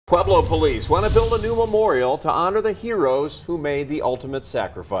Pueblo Police want to build a new memorial to honor the heroes who made the ultimate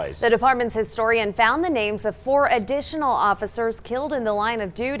sacrifice. The department's historian found the names of 4 additional officers killed in the line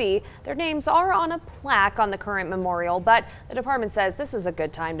of duty. Their names are on a plaque on the current memorial, but the department says this is a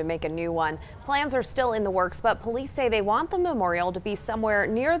good time to make a new one. Plans are still in the works, but police say they want the memorial to be somewhere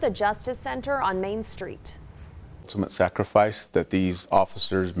near the Justice Center on Main Street. Ultimate sacrifice that these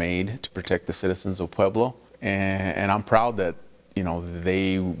officers made to protect the citizens of Pueblo, and I'm proud that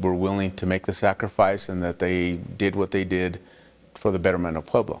they were willing to make the sacrifice and that they did what they did for the betterment of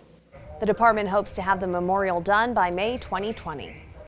Pueblo. The department hopes to have the memorial done by May 2020.